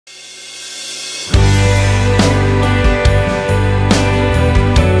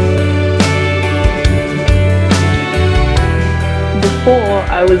before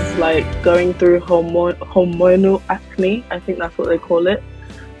I was like going through hormonal acne, I think that's what they call it.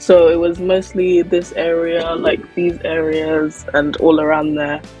 So it was mostly this area, like these areas and all around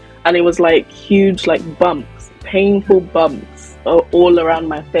there. And it was like huge, like bumps, painful bumps all around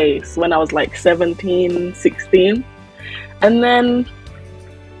my face when I was like 17, 16. And then,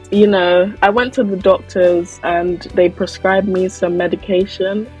 you know, I went to the doctors and they prescribed me some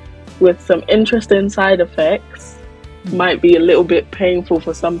medication with some interesting side effects. Might be a little bit painful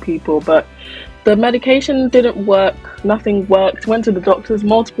for some people, but the medication didn't work. Nothing worked. Went to the doctors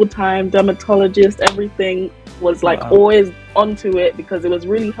multiple times, dermatologist, everything was like always onto it because it was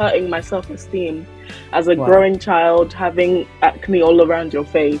really hurting my self-esteem as a growing child, having acne all around your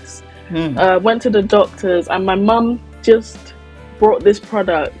face. Went to the doctors and my mum just brought this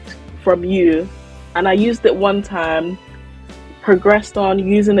product from you and I used it one time, progressed on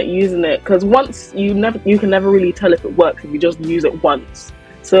using it because once you can never really tell if it works if you just use it once.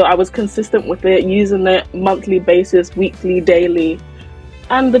 So I was consistent with it, using it monthly basis, weekly, daily,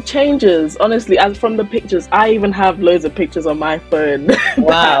 and the changes, honestly, as from the pictures, I even have loads of pictures on my phone.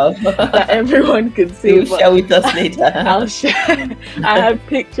 Wow. that everyone can see. You'll share with us later. I'll share. I have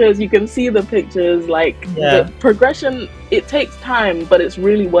pictures, you can see the pictures, like the progression. It takes time, but it's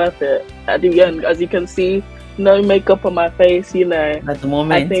really worth it at the end. As you can see, no makeup on my face, you know. At the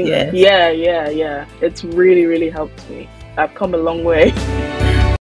moment, I think, yes. yeah. It's really, really helped me. I've come a long way.